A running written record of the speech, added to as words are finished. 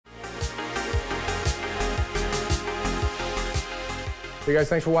Hey guys,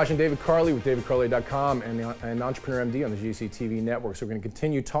 thanks for watching David Carley with davidcarley.com and Entrepreneur MD on the GCTV network. So we're going to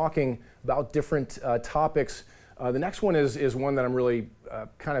continue talking about different topics. The next one is one that I'm really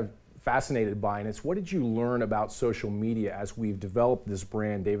kind of fascinated by, and it's what did you learn about social media as we've developed this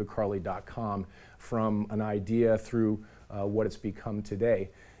brand, davidcarley.com, from an idea through what it's become today.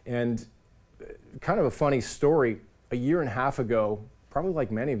 And kind of a funny story, a year and a half ago, probably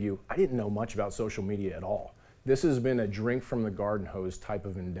like many of you, I didn't know much about social media at all. This has been a drink from the garden hose type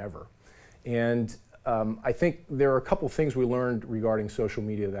of endeavor. And I think there are a couple things we learned regarding social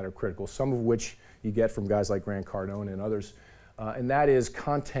media that are critical, some of which you get from guys like Grant Cardone and others, and that is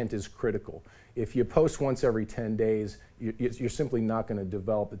content is critical. If you post once every 10 days, you're simply not going to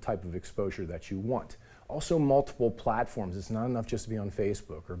develop the type of exposure that you want. Also, multiple platforms. It's not enough just to be on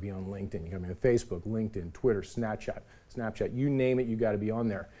Facebook or be on LinkedIn. You got to be on Facebook, LinkedIn, Twitter, Snapchat, you name it, you got to be on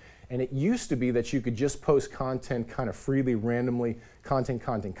there. And it used to be that you could just post content kind of freely, randomly, content,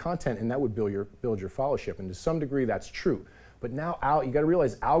 and that would build your followership. And to some degree, that's true. But now you got to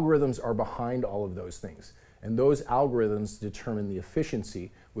realize algorithms are behind all of those things. And those algorithms determine the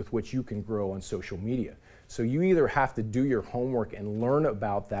efficiency with which you can grow on social media. So you either have to do your homework and learn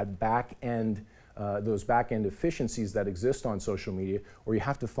about that back end, those back-end efficiencies that exist on social media, or you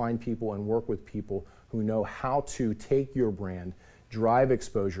have to find people and work with people who know how to take your brand, drive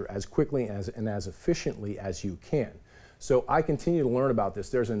exposure as quickly and as efficiently as you can. So I continue to learn about this.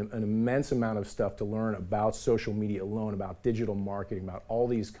 There's an immense amount of stuff to learn about social media alone, about digital marketing, about all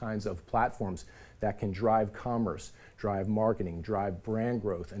these kinds of platforms that can drive commerce, drive marketing, drive brand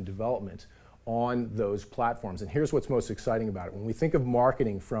growth and development on those platforms. And here's what's most exciting about it. When we think of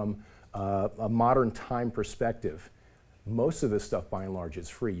marketing from a modern time perspective, most of this stuff by and large is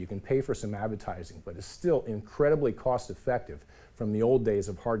free. You can pay for some advertising, but it's still incredibly cost effective from the old days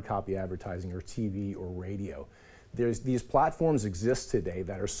of hard copy advertising or TV or radio. These platforms exist today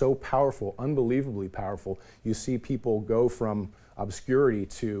that are so powerful, unbelievably powerful. You see people go from obscurity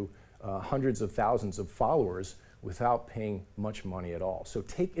to hundreds of thousands of followers without paying much money at all. So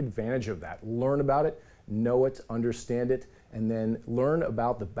take advantage of that. Learn about it, know it, understand it, and then learn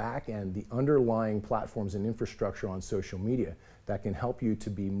about the back end, the underlying platforms and infrastructure on social media that can help you to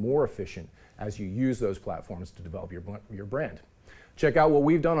be more efficient as you use those platforms to develop your brand. Check out what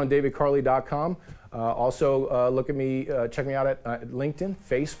we've done on davidcarley.com. Also, check me out at LinkedIn,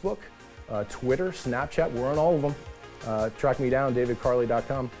 Facebook, Twitter, Snapchat. We're on all of them. Track me down,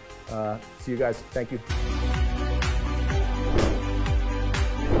 davidcarley.com. See you guys. Thank you.